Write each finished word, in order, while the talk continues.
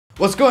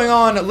What's going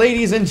on,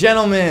 ladies and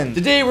gentlemen?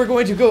 Today we're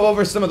going to go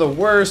over some of the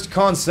worst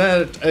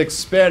concert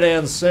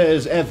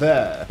experiences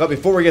ever. But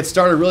before we get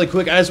started really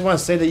quick, I just want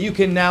to say that you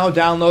can now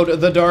download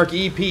the Dark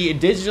EP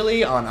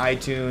digitally on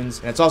iTunes,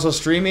 and it's also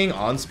streaming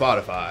on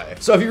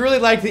Spotify. So if you really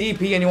like the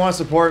EP and you want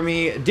to support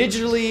me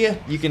digitally,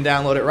 you can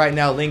download it right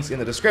now, links in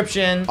the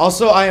description.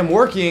 Also, I am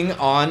working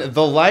on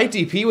the Light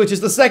EP, which is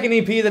the second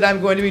EP that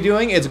I'm going to be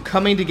doing. It's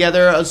coming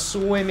together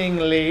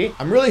swimmingly.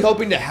 I'm really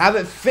hoping to have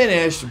it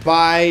finished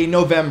by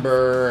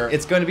November.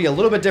 It's going to be a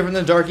little bit different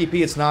than Dark EP.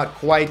 It's not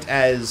quite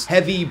as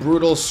heavy,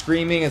 brutal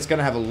screaming. It's going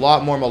to have a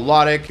lot more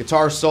melodic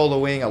guitar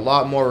soloing, a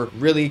lot more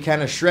really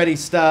kind of shreddy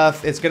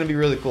stuff. It's going to be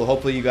really cool.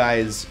 Hopefully you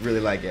guys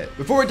really like it.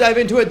 Before we dive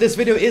into it, this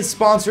video is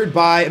sponsored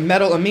by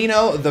Metal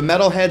Amino, the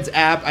Metalheads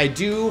app. I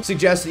do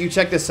suggest that you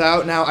check this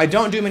out. Now, I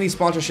don't do many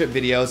sponsorship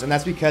videos, and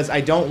that's because I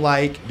don't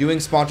like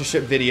doing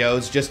sponsorship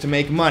videos just to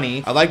make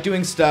money. I like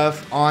doing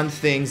stuff on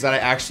things that I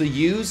actually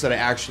use, that I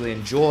actually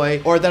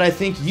enjoy, or that I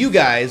think you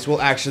guys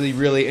will actually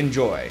really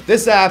enjoy.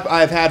 This app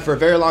I've had for a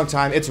very long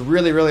time. It's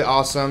really, really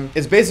awesome.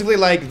 It's basically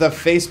like the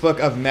Facebook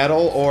of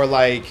metal, or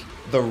like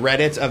the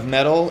Reddit of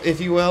metal, if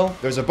you will.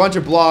 There's a bunch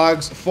of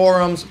blogs,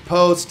 forums,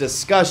 posts,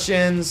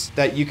 discussions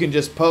that you can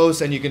just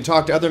post, and you can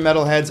talk to other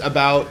metalheads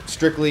about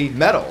strictly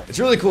metal. It's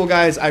really cool,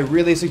 guys. I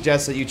really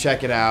suggest that you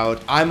check it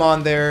out. I'm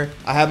on there.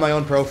 I have my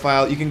own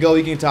profile. You can go,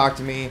 you can talk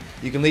to me.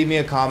 You can leave me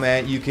a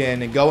comment. You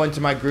can go into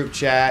my group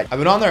chat. I've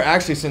been on there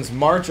actually since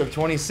March of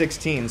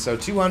 2016, so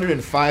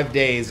 205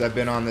 days I've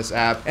been on this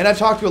app, and I've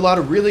talked to a lot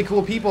of really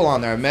cool people on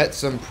there. I met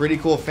some pretty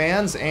cool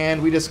fans,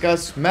 and we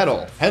discussed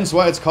metal. Hence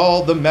why it's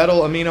called the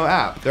Metal Amino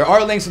app. There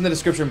are links in the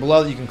description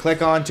below that you can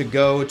click on to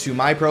go to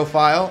my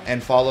profile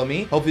and follow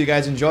me. Hopefully you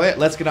guys enjoy it.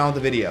 Let's get on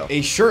with the video.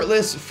 A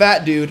shirtless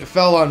fat dude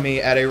fell on me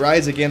at a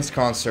Rise Against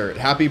concert.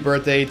 Happy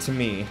birthday to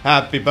me.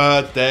 Happy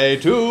birthday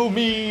to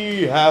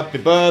me. Happy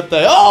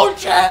birthday. Oh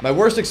shit! My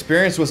worst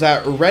experience was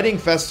at Reading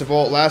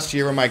Festival last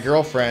year when my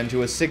girlfriend, who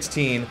was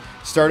 16,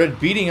 started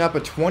beating up a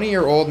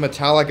 20-year-old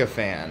Metallica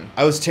fan.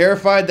 I was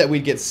terrified that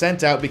we'd get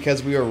sent out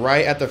because we were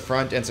right at the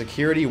front and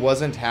security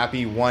wasn't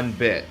happy one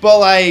bit. But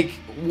like,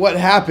 what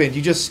happened?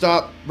 You just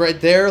stopped right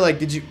there?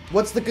 Like,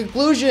 what's the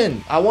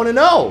conclusion? I want to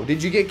know.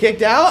 Did you get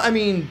kicked out? I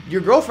mean,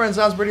 your girlfriend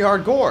sounds pretty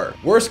hardcore.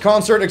 Worst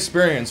concert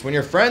experience: when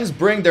your friends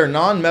bring their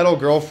non-metal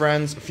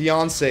girlfriends,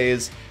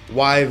 fiancés,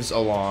 wives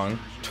along.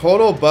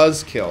 Total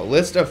buzzkill.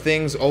 List of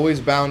things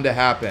always bound to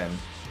happen.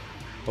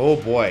 Oh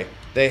boy.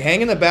 They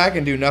hang in the back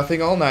and do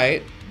nothing all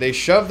night. They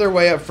shove their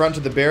way up front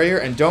to the barrier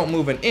and don't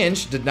move an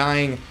inch,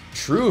 denying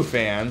true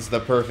fans the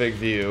perfect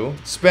view.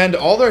 Spend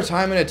all their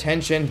time and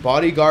attention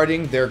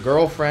bodyguarding their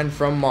girlfriend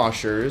from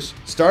moshers.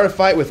 Start a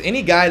fight with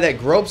any guy that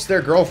gropes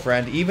their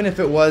girlfriend, even if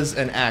it was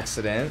an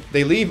accident.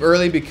 They leave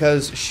early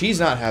because she's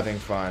not having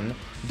fun.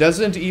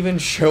 Doesn't even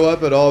show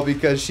up at all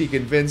because she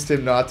convinced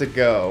him not to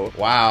go.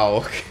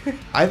 Wow.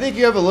 I think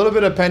you have a little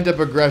bit of pent-up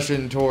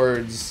aggression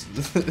towards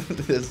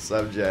this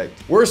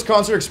subject. Worst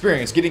concert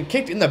experience: getting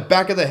kicked in the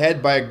back of the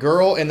head by a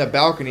girl in the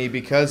balcony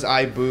because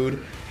I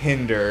booed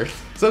Hinder.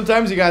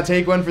 Sometimes you gotta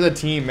take one for the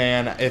team,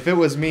 man. If it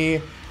was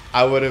me,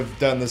 I would have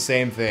done the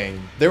same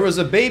thing. There was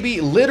a baby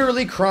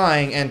literally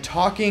crying and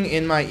talking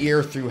in my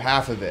ear through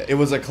half of it. It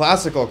was a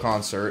classical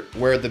concert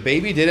where the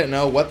baby didn't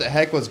know what the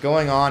heck was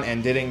going on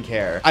and didn't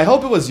care. I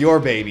hope it was your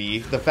baby.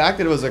 The fact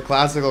that it was a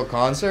classical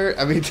concert,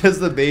 I mean, does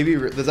that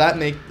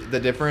make the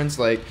difference?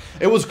 Like,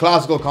 it was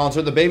classical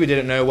concert, the baby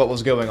didn't know what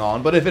was going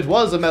on, but if it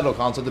was a metal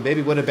concert, the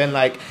baby would have been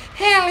like,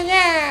 hell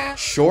yeah!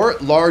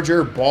 Short,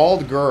 larger,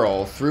 bald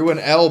girl threw an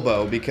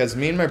elbow because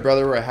me and my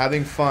brother were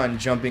having fun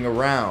jumping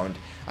around.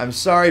 I'm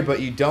sorry,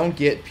 but you don't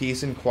get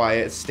peace and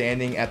quiet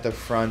standing at the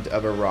front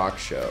of a rock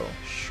show.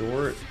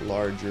 Short,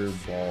 larger,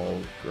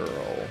 bald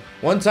girl.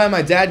 One time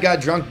my dad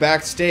got drunk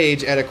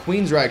backstage at a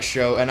Queensryche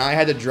show and I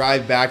had to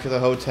drive back to the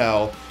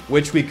hotel,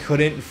 which we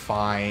couldn't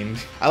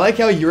find. I like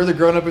how you're the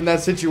grown-up in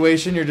that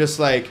situation. You're just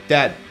like,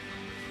 Dad,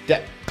 you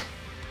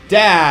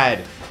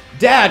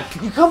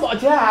come on,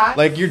 Dad.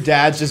 Like, your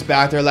dad's just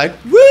back there like,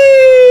 woo!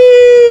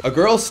 A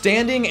girl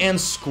standing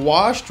and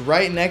squashed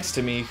right next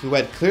to me, who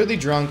had clearly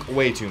drunk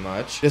way too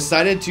much,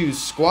 decided to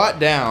squat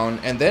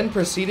down and then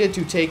proceeded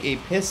to take a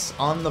piss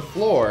on the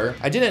floor.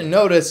 I didn't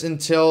notice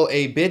until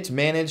a bit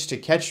managed to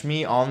catch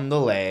me on the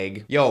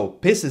leg. Yo,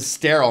 piss is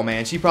sterile,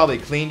 man. She probably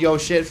cleaned your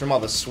shit from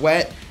all the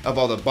sweat of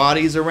all the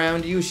bodies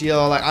around you. She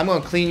all like, I'm gonna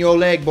clean your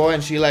leg, boy.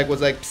 And she like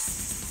was like, psst.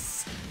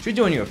 She's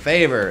doing you a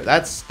favor.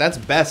 That's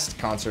best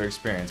concert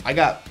experience. I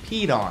got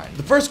peed on.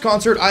 The first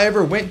concert I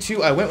ever went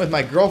to, I went with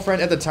my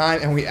girlfriend at the time,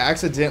 and we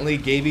accidentally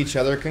gave each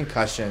other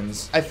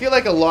concussions. I feel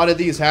like a lot of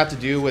these have to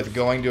do with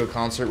going to a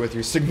concert with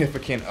your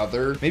significant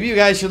other. Maybe you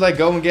guys should like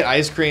go and get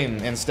ice cream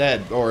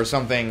instead, or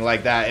something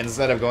like that,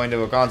 instead of going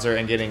to a concert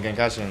and getting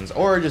concussions,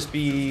 or just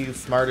be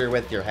smarter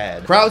with your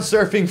head. Crowd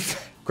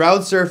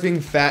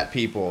surfing fat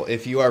people.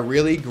 If you are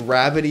really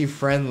gravity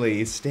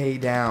friendly, stay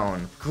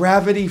down.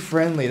 Gravity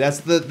friendly.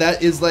 That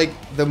is like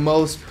the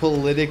most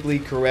politically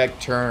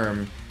correct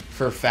term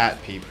for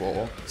fat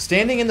people.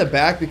 Standing in the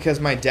back because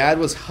my dad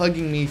was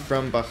hugging me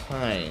from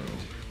behind.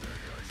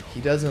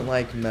 He doesn't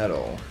like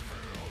metal.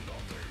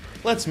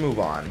 let's move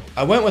on.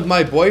 I went with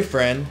my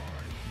boyfriend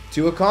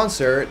to a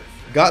concert,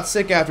 got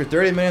sick after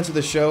 30 minutes of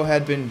the show,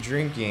 had been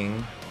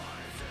drinking.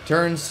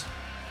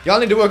 Y'all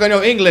need to work on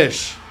your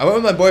English. I went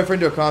with my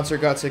boyfriend to a concert,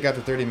 got sick after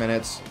 30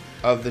 minutes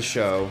of the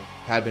show,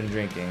 had been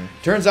drinking.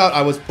 Turns out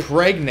I was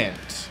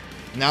pregnant.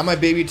 Now my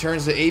baby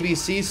turns the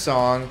ABC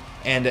song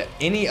and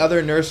any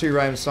other nursery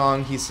rhyme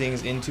song he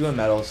sings into a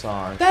metal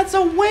song. That's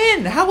a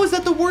win! How is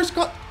that the worst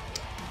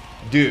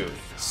Dude,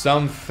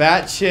 some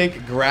fat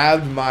chick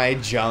grabbed my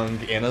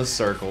junk in a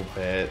circle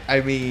pit.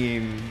 I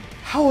mean,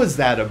 how is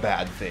that a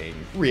bad thing?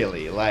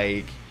 Really,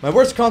 like... My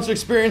worst concert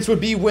experience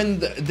would be when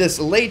this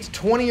late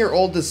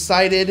 20-year-old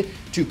decided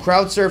to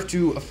crowd surf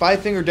to a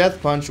 5-finger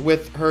death punch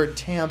with her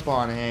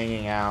tampon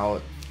hanging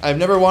out. I've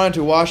never wanted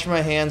to wash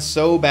my hands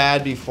so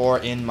bad before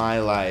in my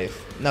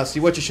life. Now, see,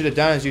 what you should have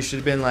done is you should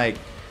have been like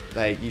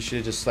you should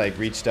have just like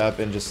reached up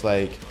and just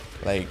like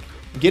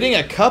getting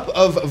a cup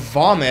of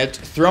vomit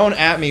thrown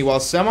at me while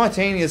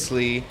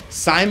simultaneously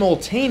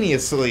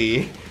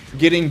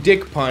getting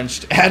dick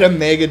punched at a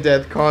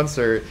Megadeth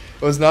concert.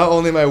 It was not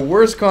only my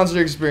worst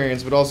concert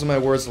experience, but also my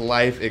worst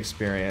life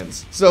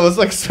experience. So it's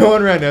like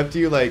someone ran up to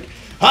you like,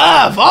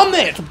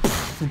 vomit!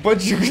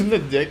 Punch you in the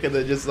dick and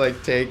then just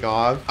like take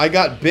off. I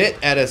got bit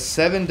at a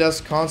Seven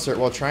Dust concert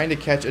while trying to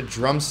catch a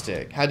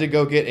drumstick. Had to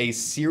go get a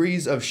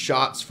series of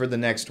shots for the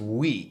next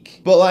week.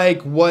 But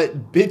like,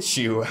 what bit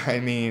you? I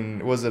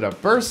mean, was it a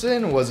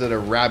person? Was it a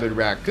rabid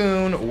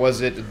raccoon? Was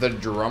it the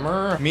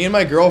drummer? Me and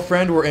my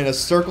girlfriend were in a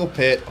circle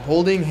pit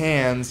holding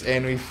hands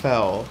and we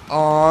fell.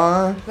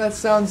 Aww, that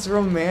sounds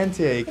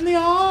romantic. In the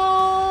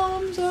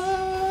arms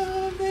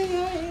of the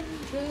angel.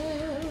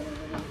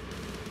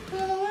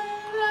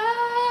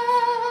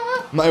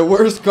 My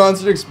worst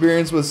concert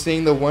experience was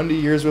seeing the Wonder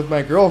Years with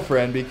my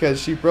girlfriend because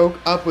she broke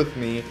up with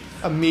me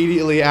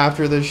immediately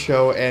after the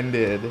show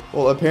ended.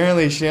 Well,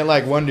 apparently she didn't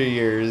like Wonder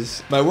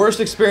Years. My worst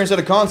experience at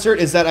a concert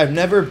is that I've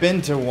never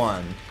been to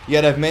one,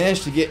 yet I've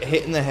managed to get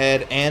hit in the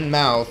head and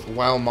mouth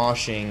while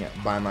moshing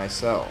by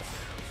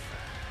myself.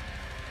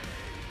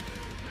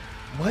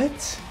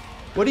 What?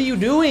 What are you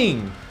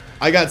doing?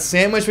 I got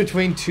sandwiched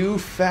between two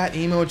fat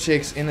emo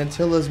chicks in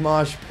Attila's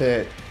mosh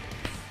pit.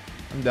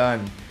 I'm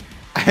done.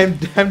 I'm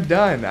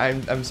done.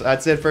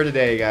 That's it for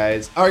today,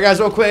 guys. All right, guys,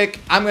 real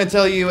quick, I'm gonna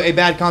tell you a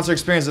bad concert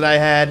experience that I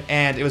had,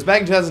 and it was back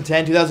in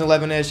 2010,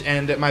 2011-ish,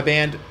 and my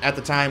band at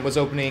the time was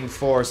opening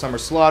for Summer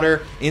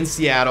Slaughter in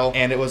Seattle,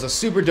 and it was a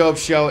super dope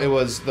show. It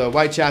was the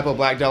Whitechapel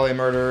Black Dahlia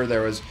Murder.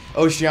 There was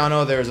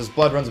Oceano. There was this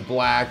Blood Runs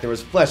Black. There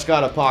was Flesh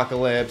God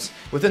Apocalypse.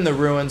 Within the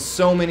Ruins,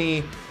 so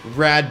many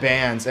rad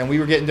bands, and we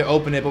were getting to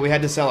open it, but we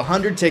had to sell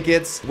 100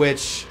 tickets,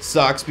 which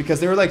sucks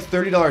because they were like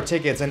 $30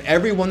 tickets, and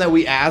everyone that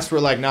we asked were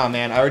like, nah,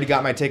 man, I already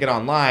got my ticket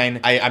online.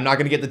 I'm not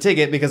gonna get the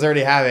ticket because I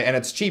already have it, and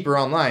it's cheaper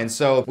online.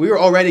 So we were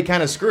already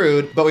kind of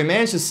screwed, but we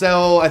managed to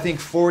sell, I think,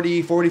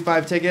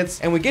 45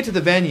 tickets, and we get to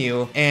the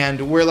venue,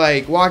 and we're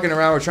like walking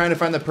around, we're trying to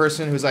find the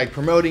person who's like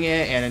promoting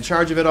it and in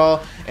charge of it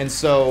all, and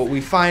so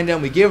we find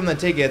him, we give him the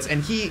tickets,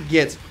 and he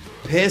gets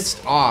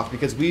pissed off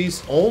because we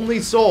only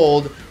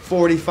sold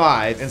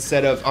 45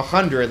 instead of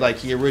 100 like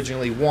he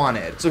originally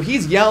wanted. So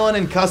he's yelling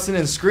and cussing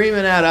and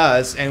screaming at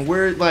us, and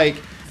we're like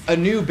a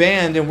new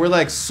band, and we're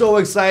like so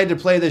excited to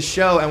play this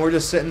show, and we're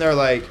just sitting there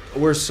like,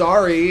 we're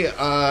sorry, like,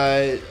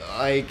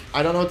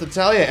 I don't know what to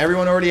tell you.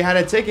 Everyone already had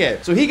a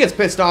ticket. So he gets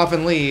pissed off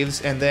and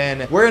leaves, and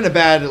then we're in a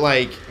bad,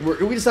 like,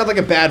 we just have like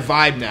a bad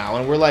vibe now,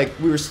 and we're like,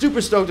 we were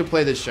super stoked to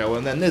play this show,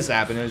 and then this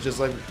happened, and it's just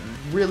like,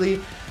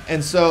 really?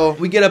 And so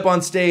we get up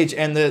on stage,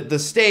 and the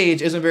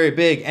stage isn't very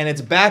big, and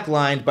it's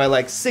backlined by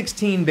like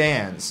 16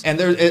 bands. And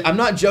I'm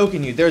not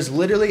joking you, there's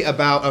literally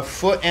about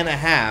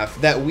 1.5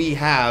 feet that we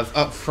have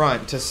up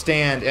front to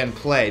stand and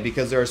play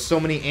because there are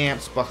so many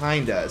amps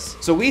behind us.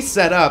 So we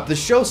set up, the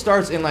show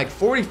starts in like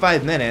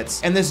 45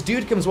 minutes, and this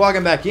dude comes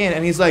walking back in,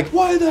 and he's like,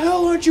 why the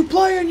hell aren't you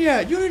playing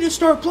yet? You need to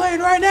start playing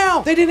right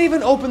now. They didn't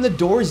even open the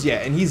doors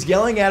yet, and he's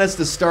yelling at us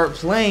to start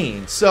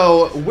playing.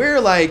 So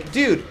we're like,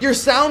 dude, your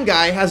sound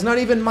guy has not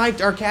even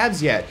mic'd our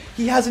cabs yet.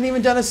 He hasn't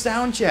even done a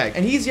sound check,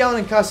 and he's yelling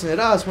and cussing at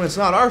us when it's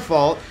not our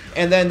fault.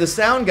 And then the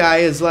sound guy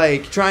is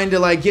like trying to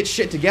like get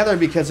shit together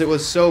because it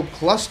was so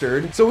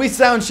clustered. So we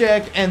sound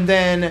check, and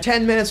then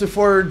 10 minutes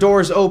before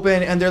doors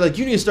open, and they're like,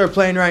 you need to start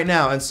playing right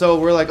now. And so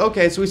we're like,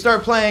 okay. So we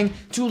start playing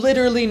to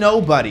literally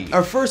nobody.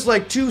 Our first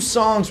like 2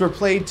 songs were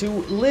played to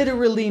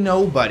literally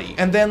nobody,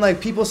 and then like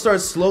people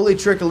start slowly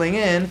trickling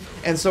in,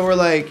 and so we're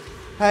like,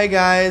 hi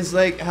guys,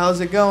 like, how's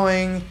it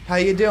going? How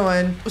you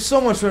doing? So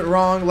much went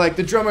wrong. Like,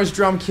 the drummer's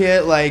drum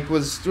kit, like,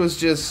 was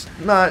just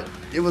not,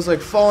 it was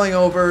like falling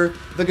over.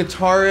 The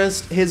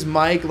guitarist, his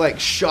mic, like,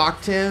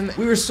 shocked him.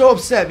 We were so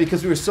upset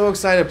because we were so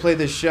excited to play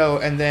this show,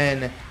 and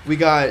then we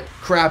got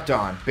crapped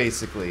on,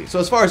 basically. So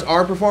as far as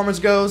our performance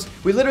goes,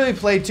 we literally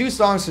played 2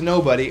 songs to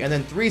nobody, and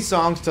then 3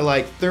 songs to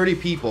like 30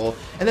 people.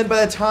 And then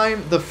by the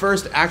time the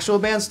first actual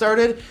band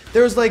started,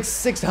 there was like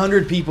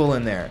 600 people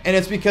in there. And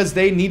it's because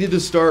they needed to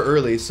start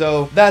early,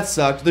 so that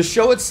sucked. The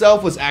show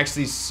itself was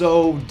actually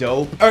so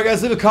dope. Alright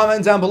guys, leave a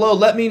comment down below.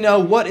 Let me know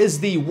what is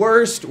the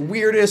worst,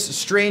 weirdest,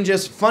 strangest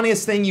weirdest,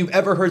 funniest thing you've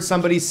ever heard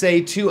somebody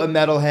say to a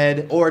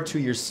metalhead or to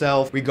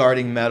yourself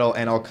regarding metal,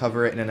 and I'll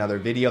cover it in another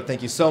video.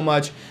 Thank you so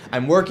much.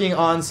 I'm working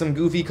on some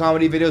goofy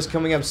comedy videos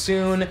coming up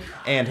soon,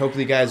 and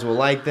hopefully you guys will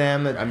like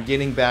them. I'm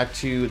getting back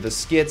to the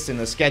skits and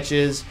the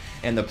sketches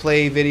and the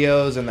play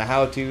videos and the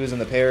how-tos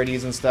and the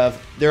parodies and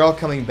stuff. They're all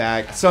coming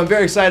back. So I'm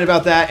very excited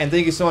about that, and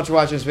thank you so much for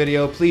watching this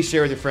video. Please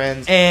share with your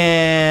friends.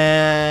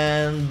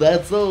 And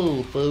that's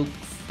all, folks.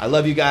 I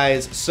love you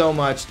guys so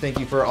much. Thank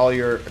you for all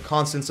your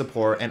constant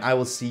support, and I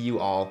will see you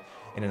all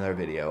in another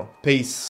video. Peace.